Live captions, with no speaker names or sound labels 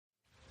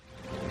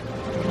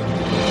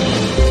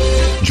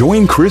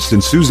Join Chris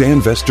and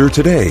Suzanne Vester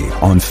today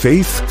on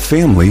Faith,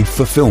 Family,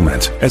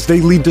 Fulfillment as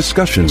they lead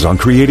discussions on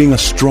creating a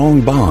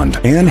strong bond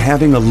and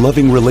having a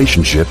loving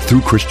relationship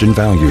through Christian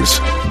values.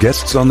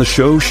 Guests on the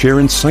show share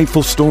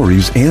insightful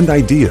stories and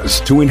ideas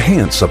to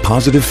enhance a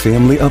positive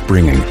family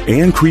upbringing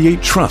and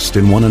create trust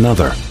in one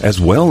another, as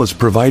well as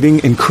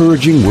providing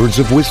encouraging words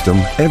of wisdom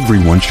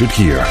everyone should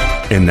hear.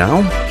 And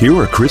now, here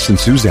are Chris and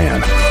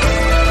Suzanne.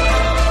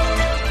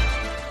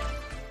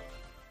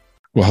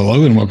 Well,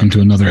 hello and welcome to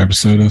another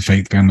episode of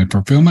Faith, Family,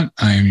 Fulfillment.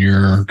 I am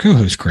your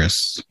co-host,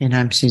 Chris. And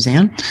I'm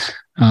Suzanne.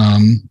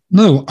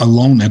 No, a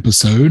long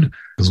episode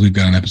because we've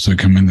got an episode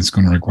coming that's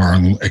going to require a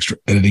little extra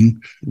editing.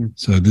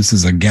 So this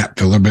is a gap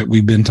filler, but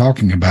we've been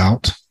talking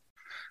about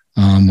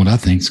what I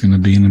think is going to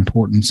be an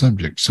important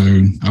subject.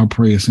 So I'll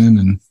pray us in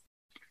and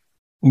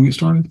we'll get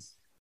started.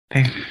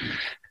 Okay.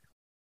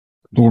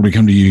 Lord, we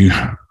come to you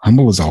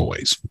humble as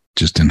always,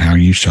 just in how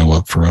you show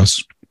up for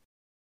us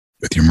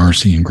with your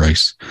mercy and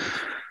grace.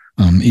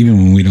 Even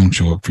when we don't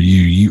show up for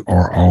you, you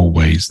are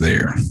always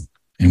there.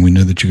 And we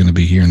know that you're going to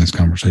be here in this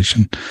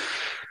conversation.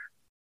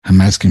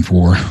 I'm asking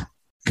for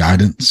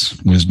guidance,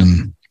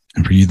 wisdom,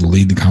 and for you to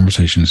lead the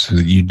conversation so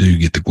that you do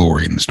get the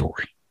glory in the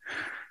story.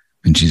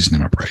 In Jesus'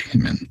 name I pray.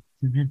 Amen.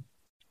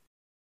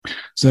 Mm-hmm.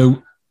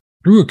 So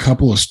through a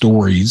couple of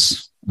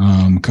stories,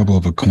 a couple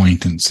of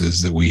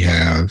acquaintances that we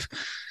have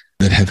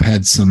that have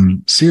had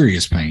some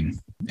serious pain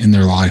in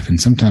their life.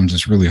 And sometimes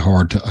it's really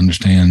hard to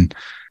understand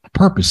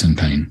purpose in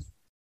pain.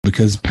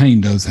 Because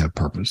pain does have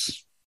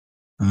purpose.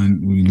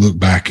 We look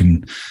back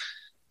and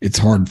it's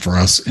hard for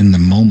us in the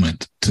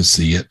moment to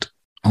see it.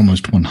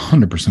 Almost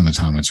 100% of the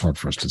time, it's hard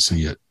for us to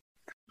see it.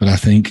 But I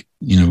think,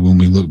 when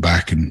we look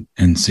back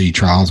and see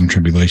trials and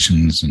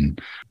tribulations,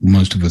 and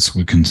most of us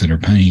would consider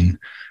pain,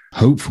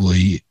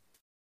 hopefully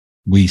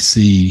we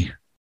see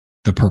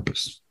the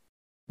purpose.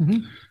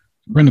 Mm-hmm.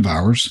 A friend of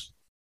ours,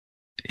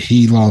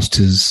 he lost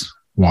his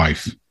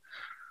wife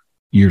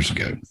years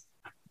ago,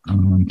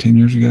 10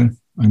 years ago.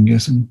 I'm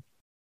guessing.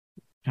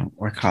 I don't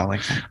recall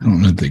exactly. I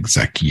don't know the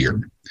exact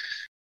year.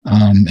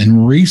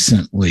 And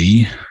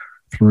recently,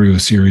 through a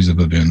series of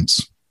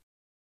events,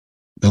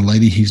 the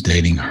lady he's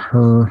dating,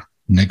 her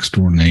next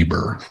door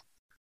neighbor,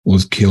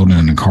 was killed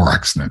in a car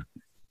accident.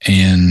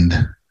 And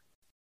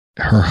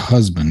her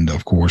husband,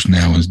 of course,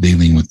 now is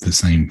dealing with the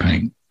same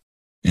pain.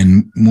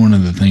 And one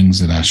of the things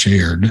that I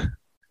shared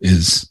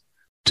is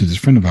to this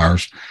friend of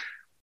ours,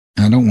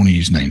 and I don't want to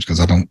use names because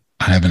I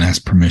haven't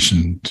asked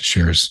permission to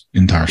share his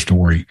entire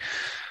story,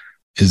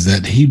 is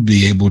that he'd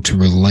be able to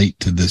relate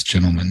to this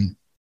gentleman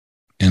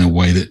in a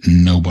way that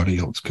nobody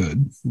else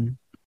could. Mm-hmm.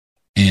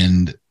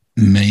 And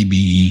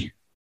maybe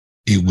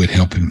it would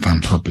help him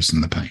find purpose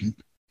in the pain.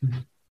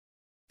 Mm-hmm.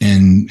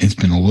 And it's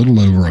been a little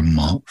over a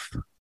month,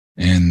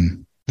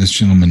 and this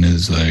gentleman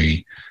is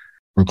a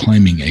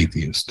proclaiming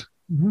atheist,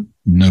 mm-hmm.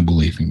 no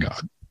belief in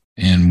God.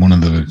 And one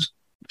of the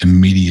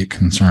immediate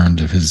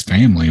concerns of his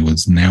family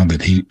was now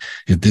that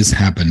if this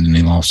happened and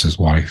he lost his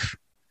wife,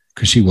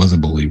 because she was a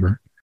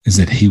believer, is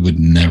that he would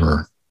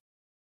never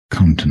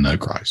come to know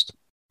Christ.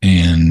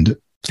 And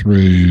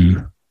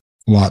through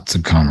lots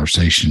of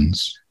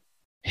conversations,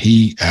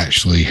 he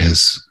actually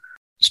has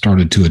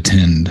started to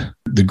attend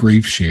the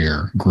Grief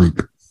Share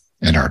group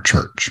at our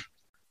church,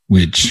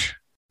 which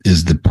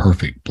is the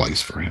perfect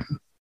place for him.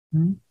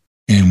 Mm-hmm.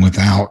 And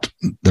without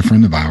the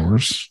friend of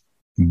ours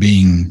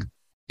being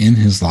in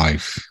his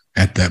life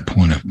at that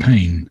point of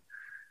pain,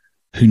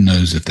 who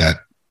knows if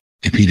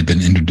he'd have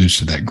been introduced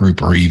to that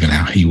group, or even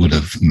how he would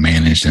have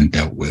managed and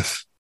dealt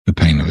with the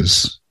pain of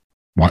his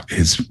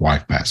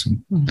wife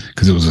passing,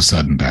 because it was a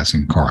sudden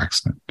passing car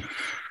accident.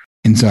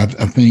 And so I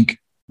think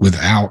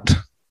without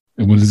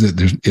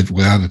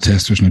a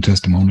test, there's no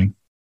testimony,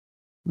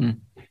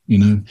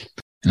 And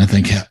I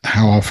think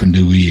how often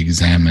do we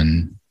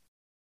examine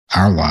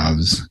our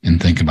lives and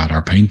think about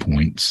our pain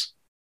points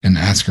and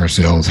ask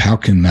ourselves, how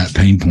can that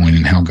pain point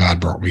and how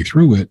God brought me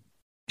through it,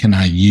 can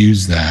I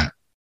use that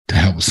to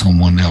help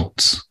someone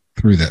else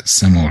through that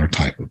similar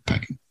type of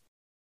pain?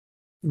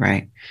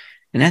 Right.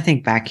 And I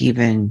think back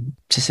even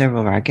to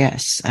several of our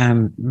guests,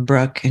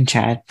 Brooke and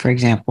Chad, for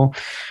example.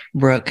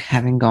 Brooke,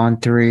 having gone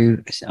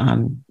through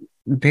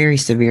very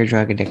severe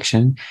drug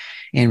addiction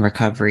and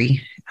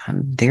recovery,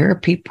 there are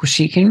people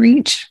she can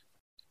reach,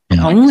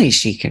 and only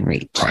she can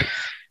reach. Right.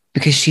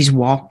 Because she's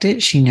walked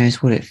it. She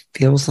knows what it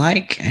feels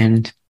like.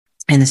 And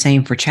the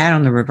same for Chad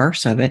on the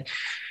reverse of it.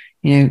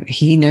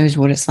 He knows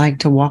what it's like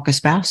to walk a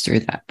spouse through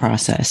that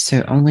process.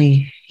 So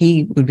only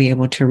he would be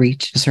able to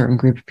reach a certain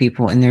group of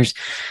people. And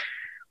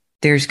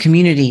there's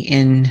community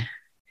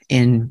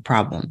in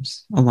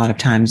problems a lot of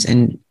times.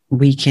 And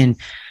we can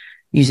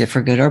use it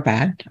for good or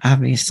bad,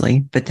 obviously.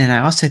 But then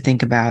I also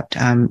think about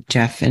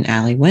Jeff and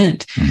Allie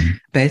Went. Mm-hmm.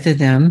 Both of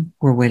them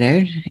were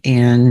widowed,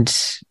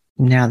 and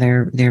now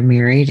they're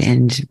married,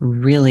 and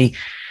really,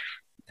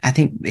 I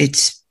think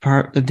it's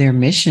part of their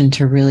mission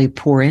to really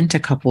pour into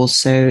couples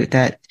so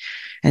that,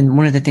 and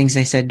one of the things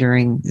they said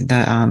during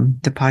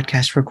the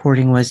podcast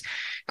recording was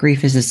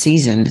grief is a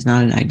season, it's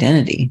not an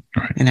identity.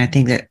 Right. And I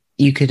think that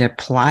you could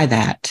apply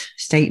that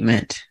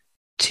statement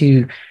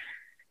to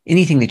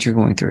anything that you're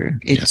going through.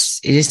 It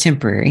is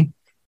temporary,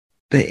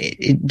 but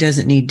it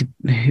doesn't need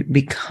to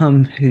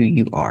become who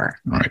you are.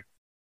 Right.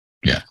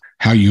 Yeah.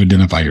 How you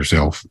identify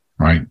yourself,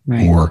 right?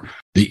 Or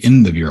the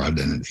end of your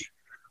identity.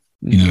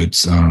 You know,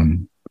 it's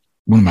one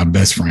of my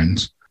best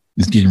friends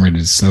is getting ready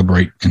to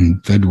celebrate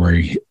in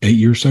February 8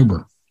 years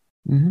sober.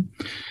 You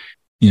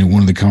know,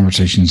 one of the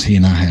conversations he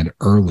and I had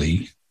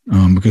early,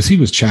 because he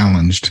was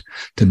challenged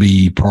to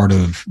be part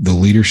of the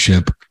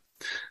leadership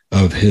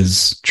of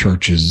his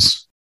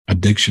church's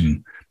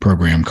addiction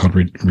program called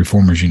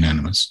Reformers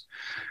Unanimous.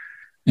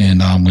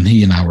 And when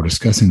he and I were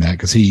discussing that,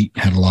 because he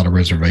had a lot of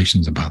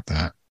reservations about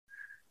that.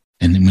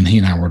 And then when he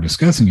and I were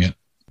discussing it,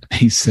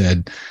 he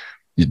said,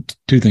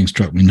 two things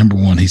struck me. Number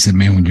one, he said,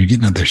 man, when you're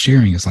getting out there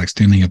sharing, it's like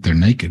standing up there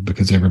naked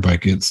because everybody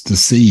gets to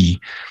see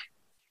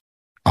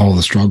all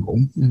the struggle.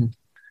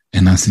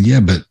 And I said, yeah,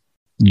 but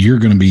you're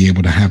going to be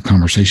able to have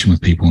conversation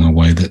with people in a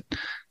way that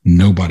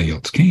nobody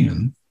else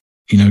can,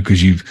 you know,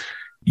 because you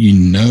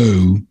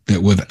know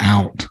that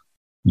without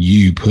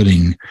you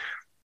putting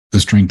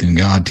the strength in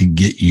God to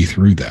get you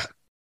through that,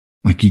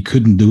 like you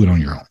couldn't do it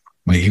on your own.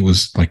 Like it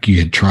was like you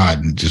had tried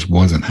and it just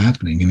wasn't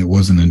happening. And it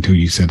wasn't until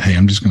you said, hey,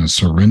 I'm just going to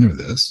surrender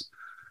this,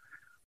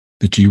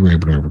 that you were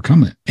able to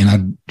overcome it. And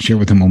I shared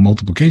with him on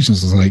multiple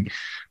occasions. I was like,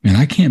 man,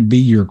 I can't be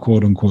your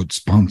quote unquote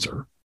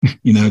sponsor,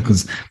 you know,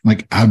 because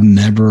like I've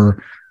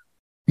never,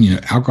 you know,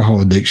 alcohol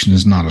addiction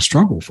is not a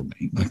struggle for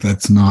me. Like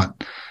that's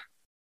not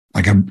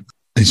like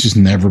it's just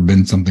never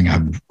been something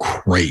I've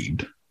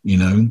craved, you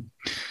know,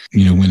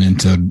 went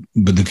into,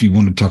 but if you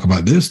want to talk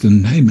about this,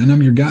 then hey man,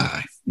 I'm your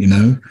guy, you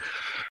know?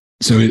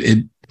 So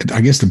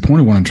I guess the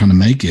point of what I'm trying to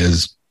make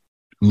is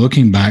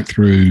looking back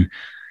through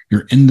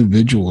your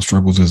individual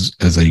struggles as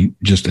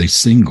just a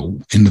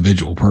single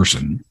individual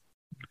person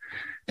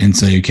and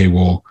say, okay,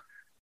 well,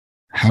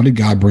 how did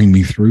God bring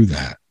me through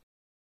that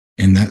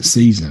in that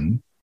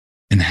season?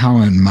 And how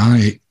am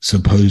I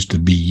supposed to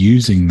be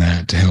using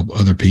that to help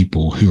other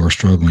people who are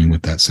struggling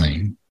with that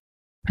same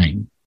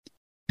pain?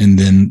 And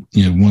then,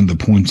 you know, one of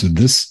the points of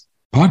this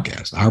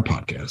podcast, our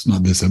podcast,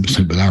 not this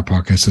episode, but our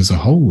podcast as a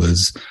whole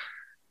is,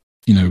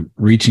 you know,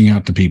 reaching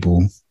out to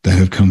people that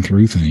have come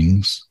through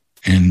things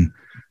and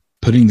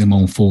putting them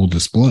on full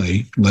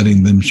display,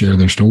 letting them share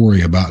their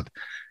story about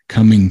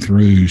coming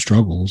through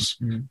struggles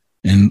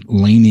and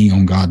leaning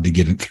on God to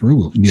get them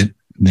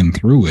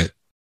through it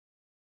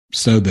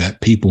so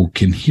that people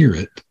can hear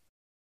it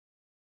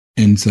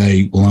and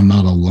say, well, I'm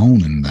not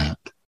alone in that.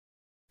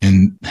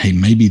 And hey,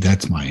 maybe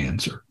that's my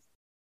answer.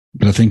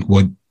 But I think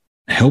what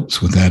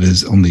helps with that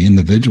is on the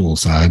individual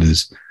side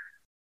is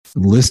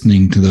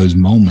listening to those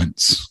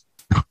moments,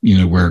 you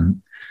know, where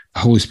the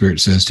Holy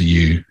Spirit says to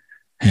you,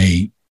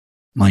 hey,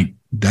 like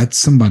that's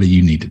somebody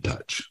you need to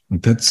touch.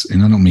 Like that's,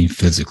 and I don't mean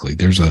physically,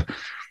 there's a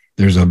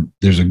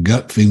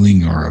gut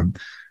feeling or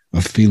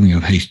a feeling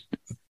of, hey,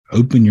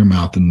 open your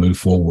mouth and move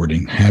forward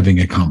and having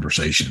a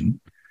conversation.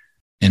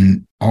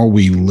 And are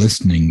we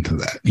listening to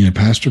that? You know,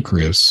 Pastor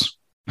Chris,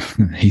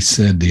 he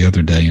said the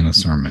other day in a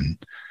sermon,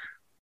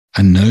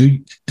 I know,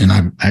 and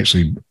I've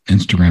actually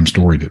Instagram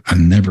storied it. I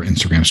never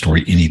Instagram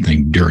story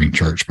anything during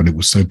church, but it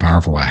was so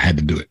powerful. I had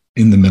to do it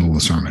in the middle of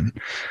the sermon.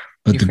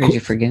 But You're afraid you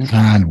forget?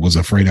 I was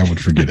afraid I would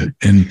forget it.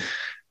 And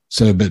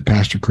so, but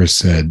Pastor Chris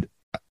said,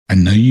 I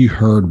know you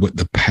heard what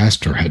the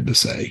pastor had to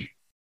say,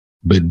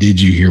 but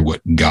did you hear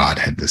what God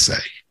had to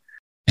say?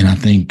 And I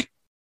think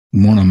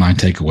one of my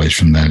takeaways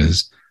from that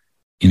is,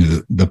 you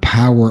know, the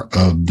power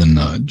of the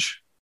nudge.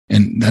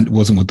 And that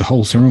wasn't what the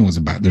whole sermon was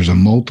about. There's a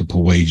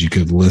multiple ways you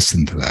could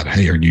listen to that.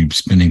 Hey, are you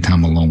spending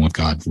time alone with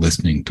God,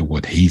 listening to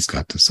what he's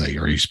got to say?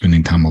 Are you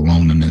spending time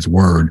alone in his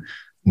word,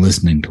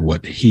 listening to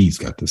what he's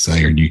got to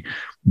say? Are you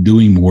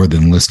doing more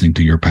than listening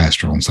to your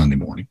pastor on Sunday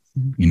morning?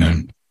 You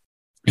know,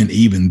 and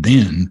even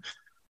then,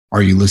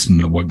 are you listening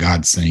to what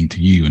God's saying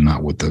to you and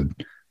not what the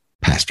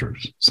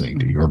pastor's saying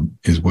to you, or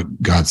is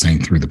what God's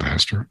saying through the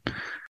pastor?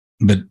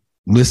 But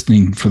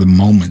listening for the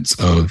moments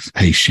of,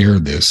 hey, share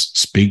this,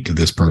 speak to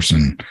this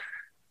person,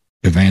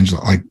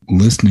 evangelize, like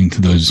listening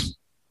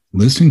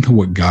to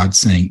what God's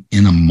saying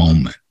in a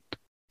moment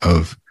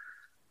of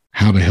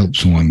how to help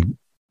someone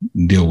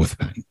deal with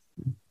pain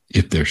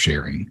if they're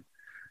sharing.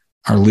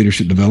 Our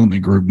leadership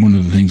development group, one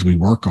of the things we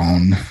work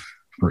on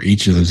for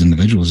each of those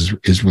individuals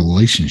is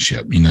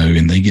relationship, you know,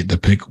 and they get to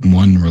pick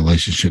one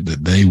relationship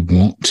that they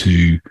want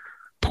to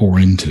pour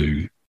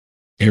into.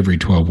 Every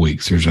 12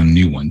 weeks, there's a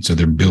new one. So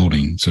they're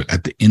building. So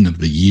at the end of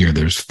the year,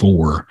 there's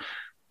 4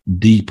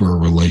 deeper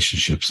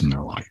relationships in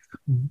their life.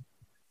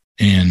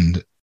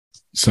 And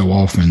so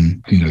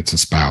often, you know, it's a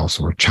spouse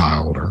or a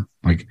child or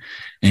like,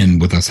 and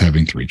with us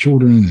having 3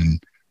 children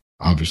and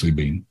obviously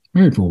being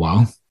married for a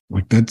while,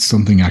 like that's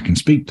something I can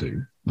speak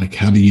to. Like,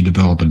 how do you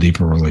develop a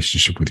deeper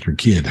relationship with your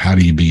kid? How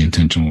do you be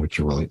intentional with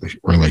your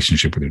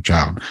relationship with your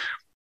child?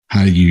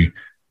 How do you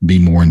be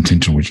more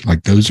intentional with,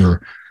 like, those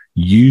are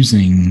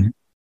using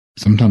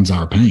sometimes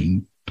our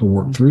pain to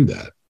work through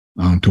that,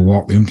 to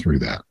walk them through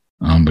that,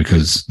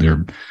 because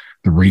the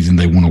reason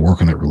they want to work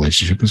on that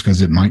relationship is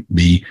because it might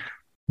be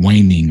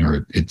waning,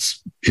 or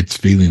it's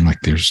feeling like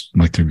they're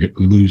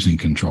losing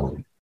control.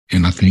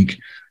 And I think,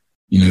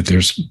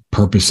 there's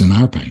purpose in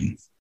our pain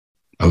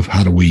of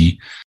how do we,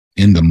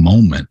 in the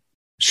moment,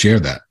 share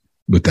that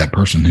with that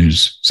person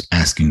who's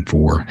asking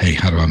for, hey,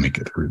 how do I make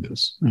it through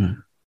this?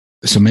 Mm.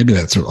 So maybe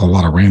that's a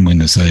lot of rambling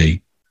to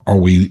say, are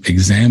we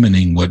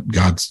examining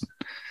what's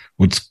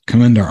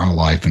come into our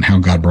life and how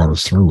God brought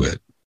us through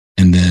it?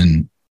 And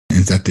then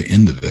is that the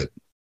end of it?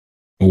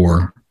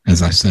 Or,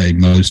 as I say,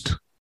 most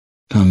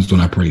times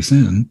when I pray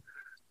sin,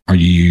 are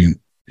you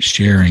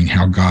sharing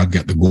how God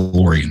got the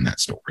glory in that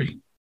story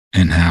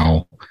and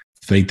how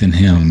faith in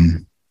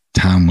him,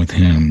 time with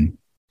him,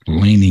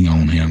 leaning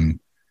on him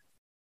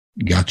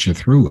got you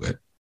through it,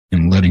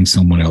 and letting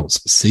someone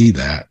else see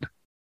that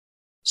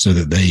so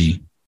that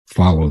they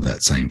follow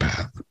that same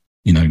path?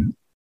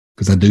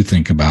 Because I do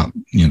think about,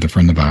 the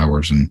friend of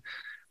ours and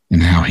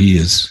how he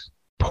is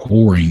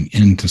pouring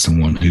into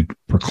someone who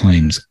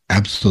proclaims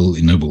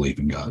absolutely no belief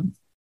in God.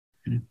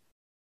 Mm-hmm.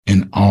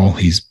 And all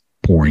he's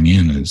pouring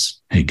in is,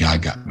 hey,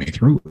 God got me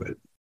through it.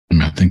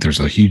 I think there's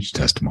a huge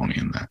testimony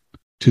in that,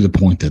 to the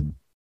point that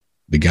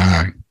the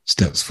guy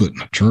steps foot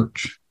in a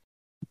church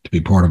to be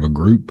part of a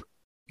group.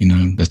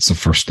 That's the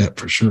first step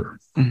for sure.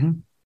 Mm-hmm.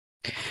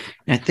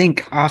 I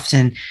think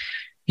often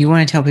you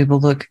want to tell people,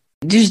 look,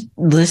 just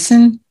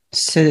listen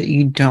so that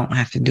you don't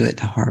have to do it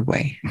the hard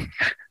way.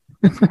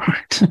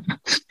 Right.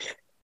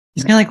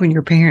 It's kind of like when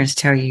your parents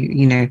tell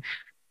you,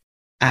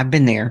 I've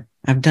been there,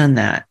 I've done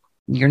that.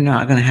 You're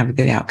not going to have a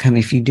good outcome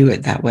if you do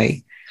it that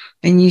way.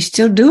 And you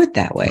still do it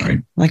that way. Right.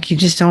 Like you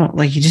just don't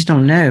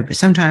know. But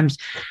sometimes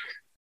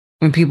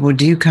when people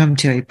do come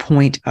to a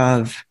point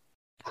of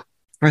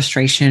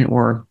frustration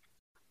or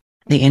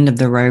the end of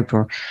the rope,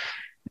 or,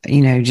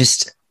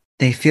 just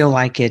they feel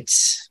like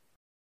it's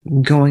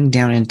going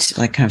down into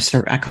like kind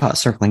of, I call it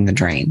circling the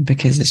drain,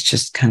 because it's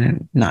just kind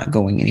of not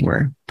going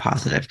anywhere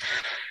positive.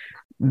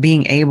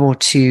 Being able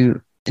to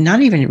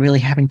not even really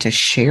having to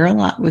share a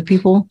lot with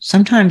people.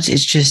 Sometimes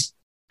it's just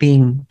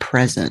being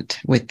present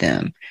with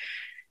them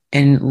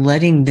and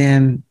letting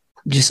them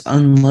just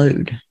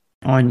unload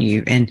on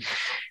you. And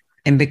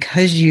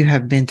because you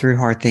have been through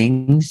hard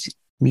things,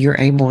 you're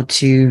able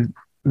to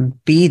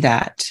be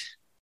that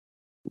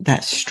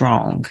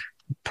strong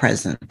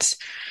presence,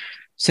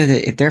 so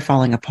that if they're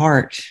falling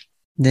apart,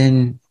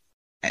 then,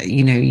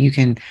 you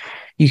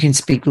can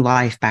speak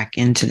life back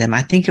into them.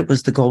 I think it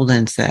was the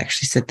Goldens that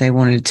actually said they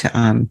wanted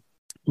to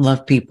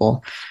love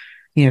people,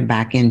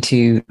 back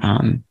into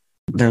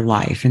their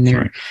life, and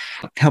they're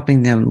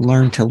helping them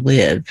learn to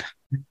live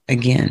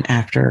again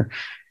after,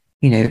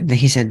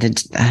 he said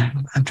that,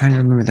 I'm trying to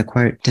remember the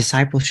quote,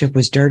 discipleship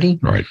was dirty.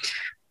 Right.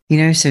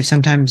 So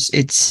sometimes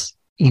it's,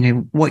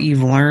 what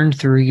you've learned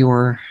through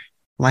your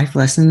life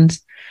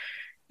lessons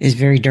is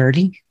very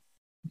dirty,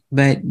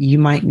 but you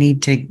might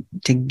need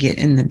to get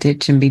in the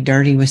ditch and be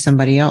dirty with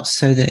somebody else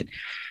so that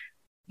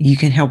you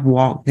can help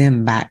walk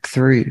them back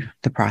through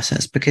the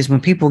process. Because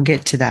when people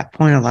get to that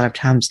point, a lot of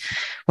times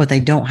what they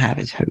don't have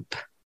is hope.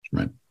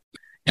 Right.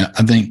 Yeah,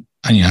 I think,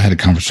 I had a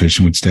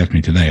conversation with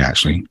Stephanie today,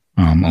 actually,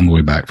 on the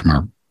way back from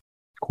our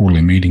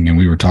quarterly meeting, and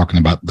we were talking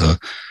about the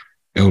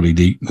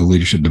LDD, the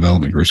leadership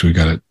development groups we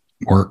got at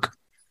work.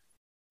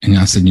 And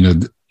I said,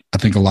 I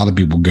think a lot of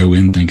people go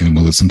in thinking,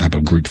 well, it's some type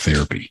of group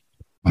therapy.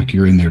 Like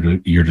you're in there,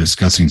 you're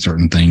discussing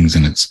certain things,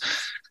 and it's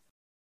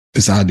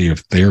this idea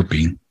of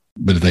therapy.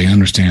 But if they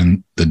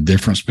understand the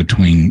difference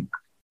between,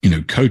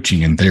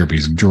 coaching and therapy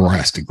is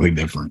drastically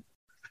different.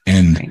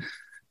 And,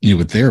 right.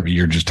 With therapy,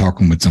 you're just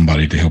talking with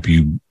somebody to help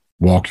you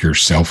walk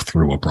yourself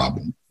through a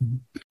problem. Mm-hmm.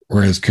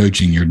 Whereas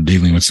coaching, you're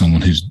dealing with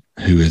someone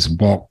who has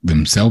walked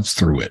themselves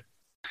through it.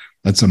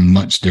 That's a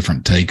much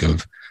different take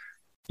of,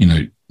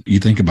 you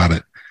think about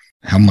it,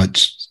 how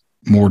much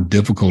more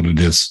difficult it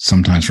is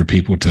sometimes for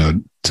people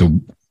to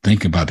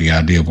think about the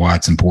idea of why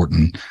it's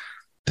important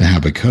to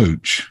have a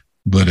coach.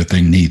 But if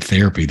they need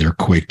therapy, they're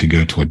quick to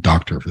go to a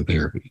doctor for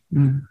therapy.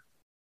 Mm.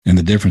 And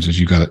the difference is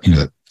you've got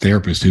a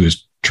therapist who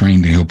is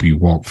trained to help you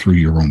walk through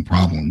your own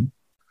problem.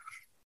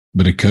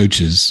 But a coach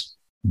has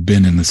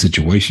been in the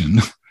situation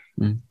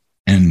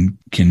and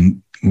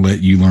can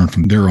let you learn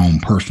from their own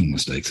personal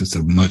mistakes. It's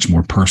a much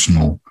more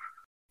personal,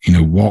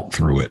 walk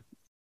through it,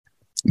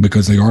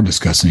 because they are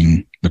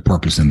discussing the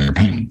purpose in their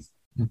pain.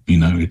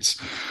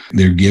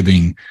 They're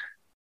giving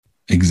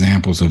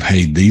examples of,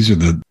 hey, these are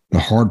the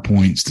hard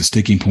points, the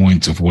sticking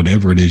points of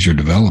whatever it is you're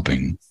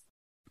developing.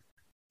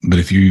 But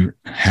if you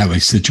have a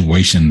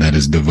situation that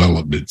has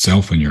developed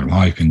itself in your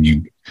life, and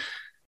you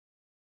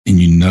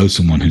know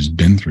someone who's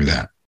been through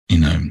that,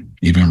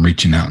 even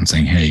reaching out and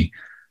saying, hey,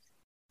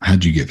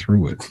 how'd you get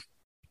through it?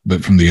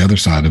 But from the other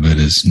side of it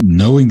is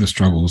knowing the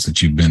struggles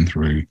that you've been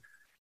through.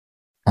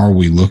 Are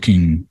we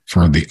looking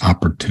for the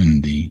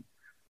opportunity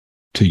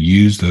to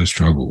use those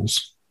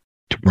struggles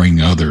to bring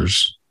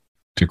others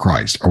to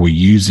Christ? Are we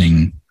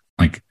using,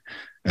 like,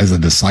 as a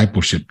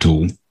discipleship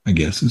tool, I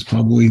guess is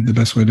probably the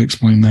best way to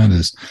explain that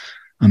is,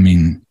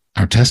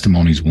 our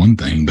testimony is one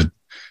thing, but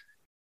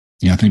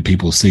I think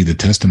people see the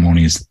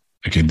testimony as,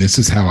 okay, this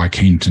is how I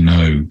came to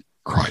know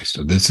Christ,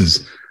 or this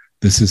is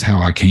this is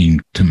how I came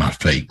to my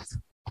faith.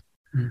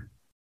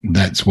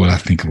 That's what I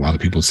think a lot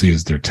of people see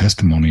as their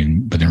testimony.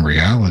 But in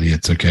reality,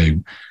 it's okay.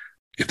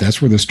 If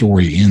that's where the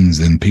story ends,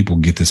 then people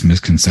get this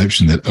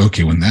misconception that,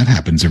 okay, when that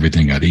happens,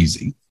 everything got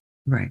easy.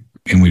 Right.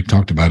 And we've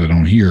talked about it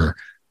on here.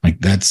 Like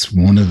that's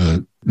one of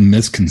the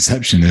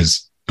misconception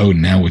is, oh,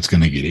 now it's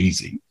going to get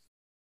easy.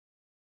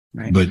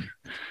 Right. But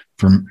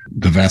for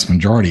the vast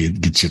majority,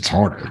 it's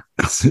harder.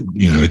 It's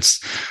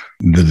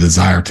the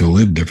desire to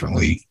live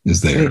differently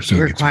is there. It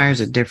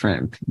requires a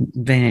different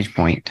vantage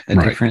point, a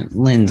different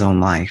lens on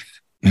life.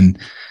 And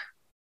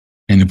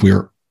if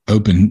we're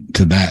open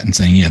to that and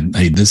saying, yeah,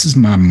 hey, this is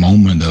my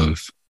moment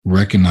of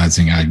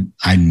recognizing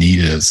I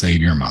needed a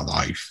savior in my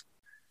life.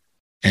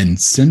 And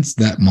since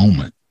that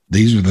moment,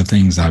 these are the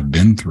things I've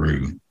been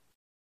through.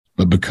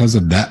 But because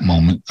of that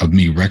moment of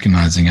me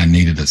recognizing I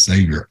needed a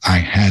savior, I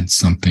had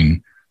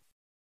something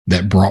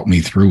that brought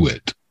me through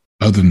it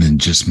other than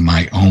just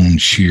my own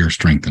sheer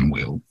strength and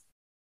will,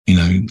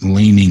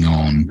 leaning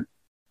on.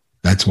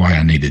 That's why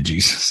I needed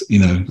Jesus.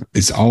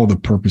 It's all the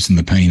purpose and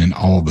the pain and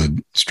all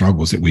the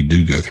struggles that we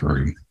do go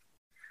through.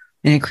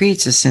 And it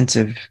creates a sense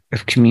of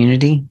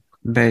community,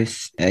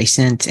 both a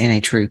sense and a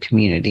true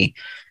community,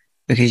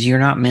 because you're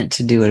not meant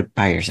to do it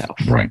by yourself.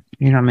 Right.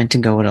 You're not meant to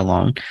go it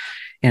alone.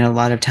 And a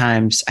lot of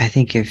times, I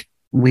think if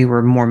we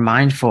were more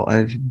mindful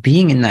of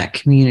being in that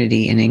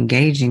community and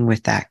engaging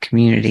with that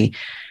community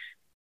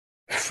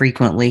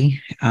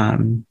frequently,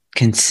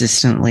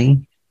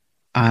 consistently,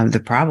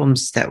 the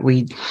problems that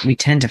we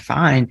tend to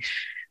find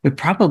would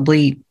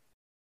probably,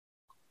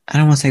 I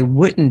don't want to say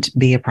wouldn't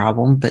be a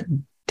problem, but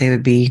they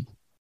would be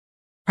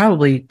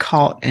probably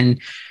caught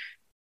and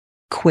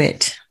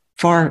quit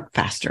far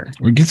faster.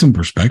 Or get some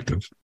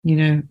perspective.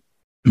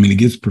 It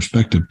gives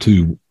perspective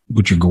to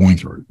what you're going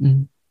through.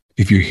 Mm-hmm.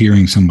 If you're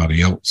hearing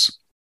somebody else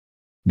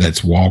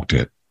that's walked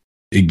it,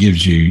 it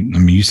gives you,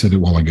 you said it a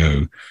while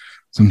ago,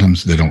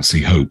 sometimes they don't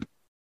see hope,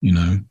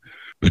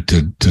 but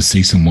to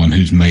see someone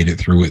who's made it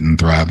through it and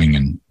thriving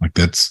and like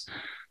that's,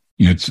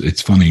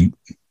 it's funny.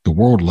 The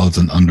world loves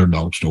an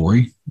underdog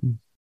story,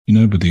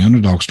 but the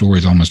underdog story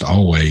is almost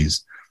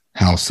always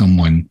how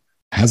someone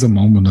has a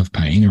moment of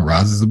pain and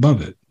rises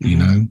above it.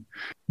 Mm-hmm.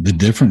 The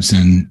difference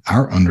in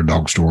our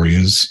underdog story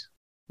is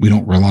we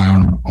don't rely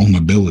on our own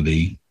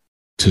ability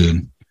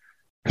to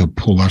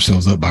pull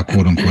ourselves up by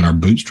quote unquote our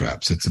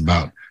bootstraps. It's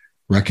about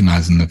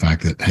recognizing the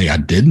fact that, hey, I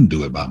didn't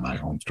do it by my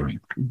own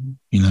strength,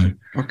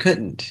 or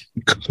couldn't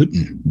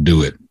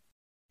do it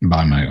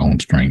by my own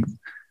strength.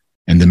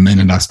 And the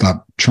minute I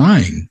stopped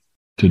trying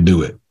to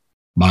do it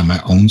by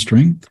my own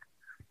strength,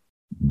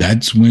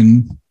 that's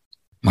when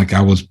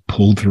I was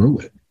pulled through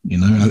it.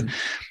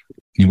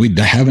 We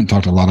haven't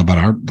talked a lot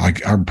about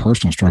our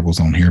personal struggles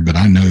on here, but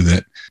I know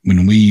that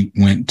when we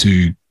went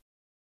to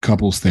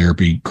couples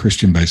therapy,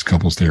 Christian-based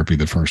couples therapy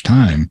the first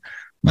time,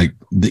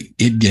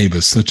 it gave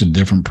us such a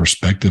different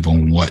perspective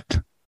on what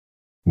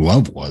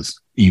love was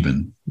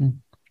even,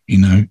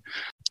 and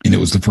it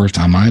was the first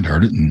time I'd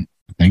heard it. And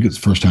I think it's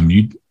the first time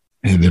you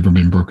had ever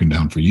been broken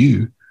down for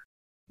you,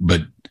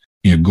 but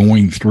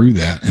going through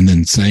that and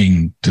then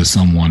saying to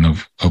someone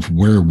of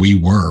where we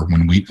were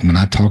when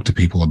I talk to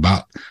people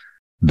about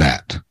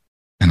that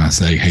and I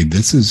say, hey,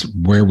 this is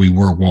where we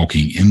were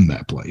walking in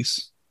that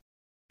place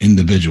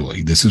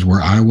individually. This is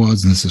where I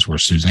was, and this is where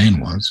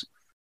Suzanne was.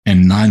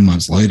 And 9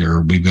 months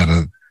later, we've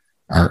got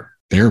our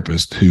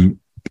therapist who,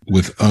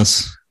 with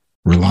us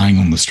relying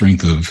on the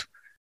strength of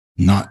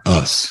not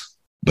us,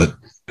 but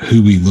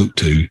who we look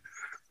to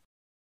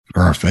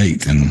for our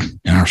faith and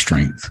our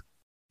strength.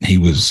 He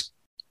was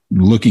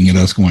looking at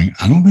us going,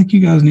 I don't think you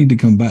guys need to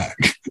come back,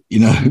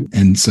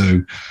 And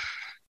so,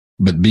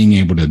 but being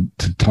able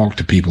to talk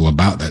to people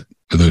about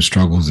those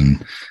struggles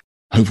and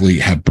hopefully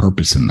have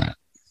purpose in that.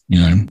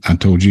 I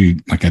told you,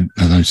 I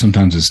know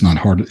sometimes it's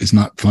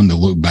not fun to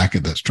look back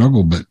at that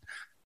struggle, but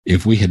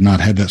if we had not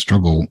had that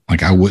struggle,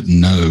 I wouldn't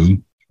know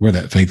where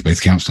that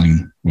faith-based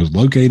counseling was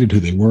located, who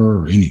they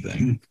were, or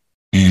anything.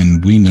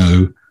 And we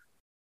know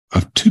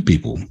of 2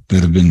 people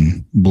that have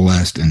been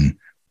blessed and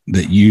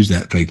that use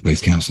that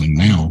faith-based counseling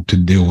now to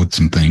deal with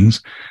some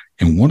things.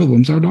 And one of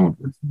them's our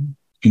daughter.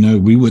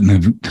 We wouldn't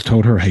have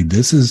told her, hey,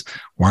 this is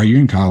why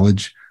you're in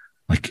college.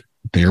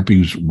 Therapy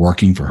was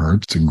working for her.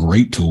 It's a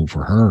great tool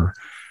for her.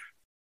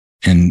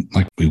 And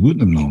we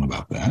wouldn't have known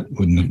about that,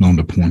 wouldn't have known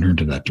to point her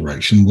into that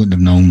direction, wouldn't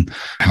have known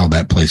how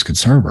that place could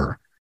serve her.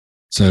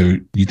 So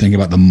you think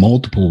about the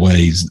multiple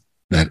ways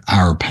that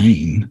our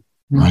pain,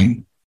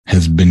 right,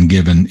 has been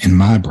given, in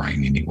my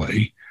brain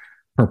anyway,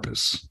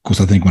 purpose. Of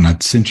course, I think when I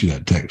sent you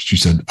that text, you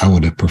said, I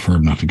would have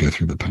preferred not to go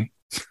through the pain.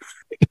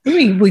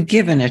 We're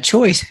given a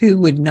choice. Who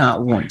would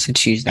not want to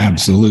choose that?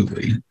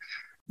 Absolutely.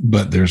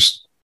 But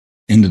there's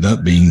ended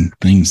up being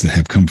things that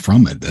have come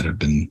from it that have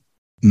been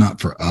not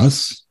for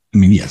us.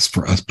 Yes,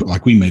 for us,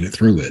 but we made it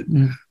through it,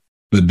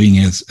 but being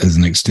as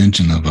an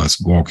extension of us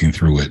walking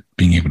through it,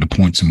 being able to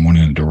point someone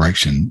in a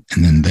direction,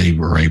 and then they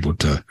were able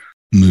to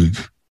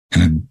move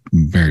in a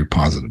very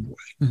positive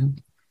way,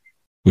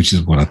 which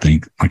is what I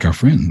think, our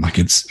friend,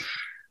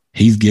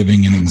 he's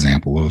giving an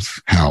example of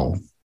how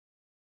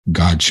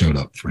God showed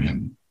up for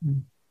him.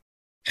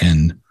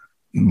 And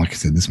like I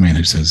said, this man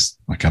who says,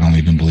 like, I don't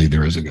even believe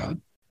there is a God,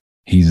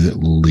 he's at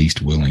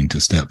least willing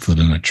to step foot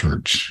in a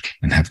church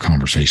and have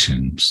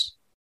conversations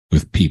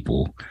with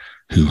people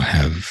who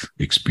have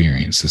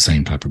experienced the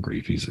same type of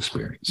grief he's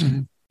experienced,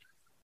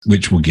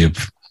 which will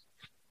give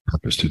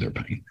purpose to their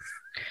pain.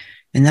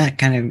 And that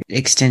kind of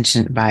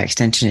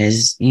extension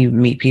is you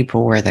meet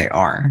people where they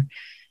are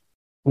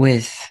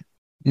with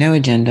no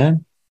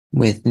agenda,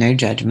 with no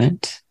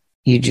judgment.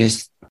 You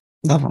just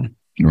love them.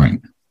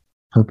 Right.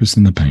 Purpose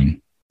in the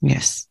pain.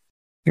 Yes.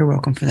 You're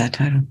welcome for that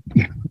title.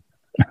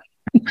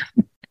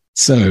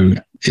 So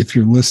if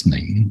you're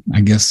listening,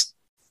 I guess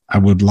I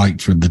would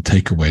like for the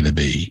takeaway to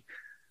be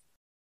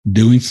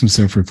doing some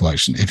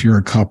self-reflection. If you're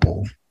a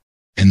couple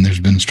and there's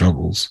been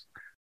struggles,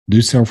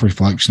 do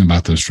self-reflection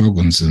about those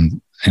struggles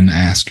and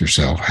ask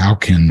yourself, how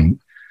can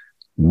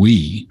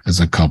we as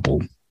a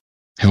couple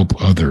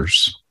help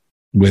others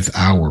with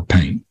our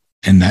pain?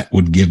 And that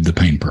would give the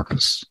pain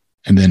purpose.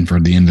 And then for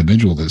the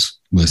individual that's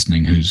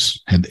listening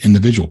who's had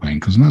individual pain,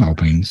 because not all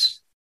pains,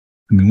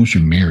 I mean, once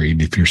you're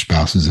married, if your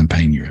spouse is in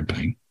pain, you're in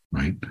pain,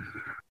 right?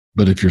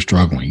 But if you're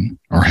struggling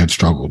or have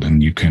struggled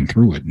and you came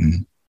through it,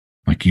 and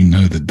like, you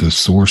know that the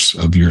source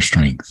of your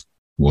strength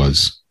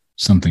was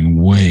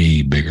something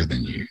way bigger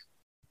than you,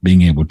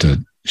 being able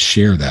to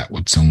share that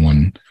with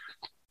someone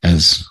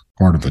as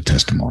part of a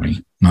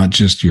testimony, not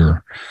just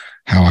your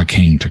how I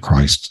came to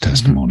Christ's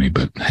testimony,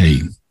 but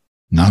hey,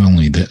 not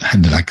only that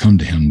did I come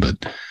to him,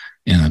 but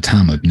in a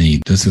time of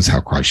need, this is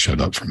how Christ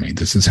showed up for me.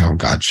 This is how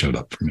God showed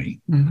up for me.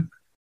 And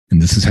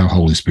this is how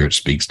Holy Spirit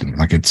speaks to me.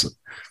 Like, it's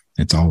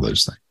all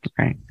those things.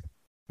 Right.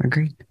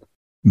 Agreed.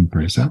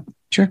 Pray us out.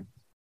 Sure.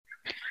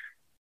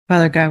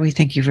 Father God, we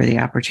thank you for the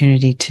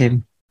opportunity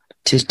to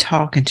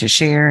talk and to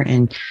share,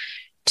 and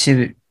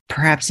to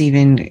perhaps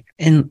even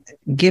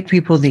give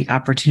people the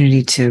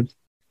opportunity to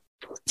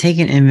take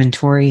an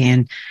inventory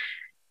and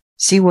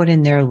see what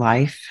in their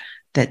life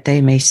that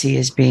they may see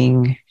as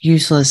being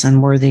useless,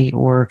 unworthy,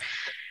 or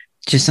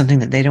just something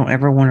that they don't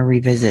ever want to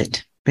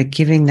revisit, but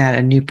giving that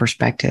a new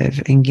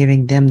perspective and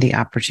giving them the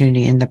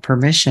opportunity and the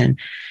permission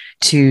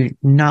to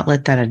not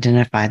let that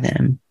identify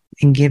them,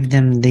 and give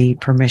them the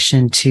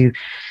permission to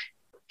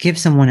give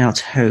someone else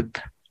hope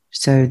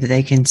so that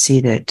they can see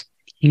that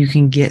you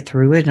can get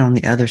through it. And on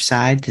the other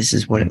side, this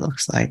is what it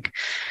looks like.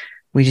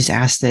 We just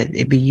ask that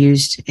it be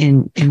used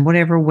in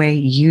whatever way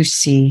you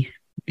see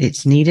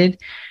it's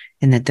needed,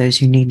 and that those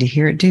who need to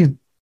hear it do.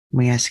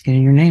 We ask it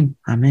in your name.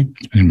 Amen.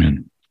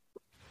 Amen.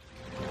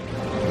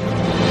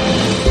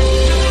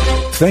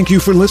 Thank you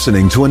for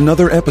listening to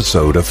another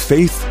episode of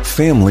Faith,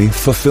 Family,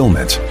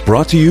 Fulfillment,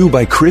 brought to you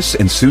by Chris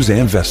and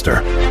Suzanne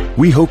Vester.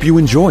 We hope you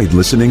enjoyed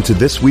listening to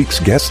this week's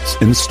guests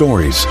and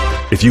stories.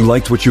 If you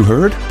liked what you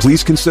heard,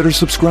 please consider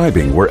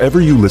subscribing wherever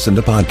you listen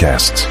to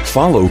podcasts.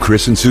 Follow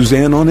Chris and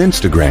Suzanne on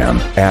Instagram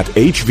at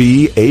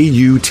HVAUTOCOO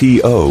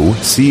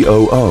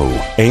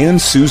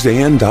and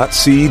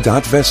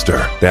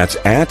Suzanne.C.Vester. That's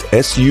at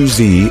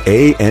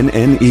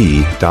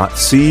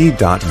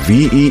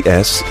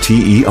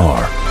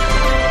SUZANNE.C.VESTER.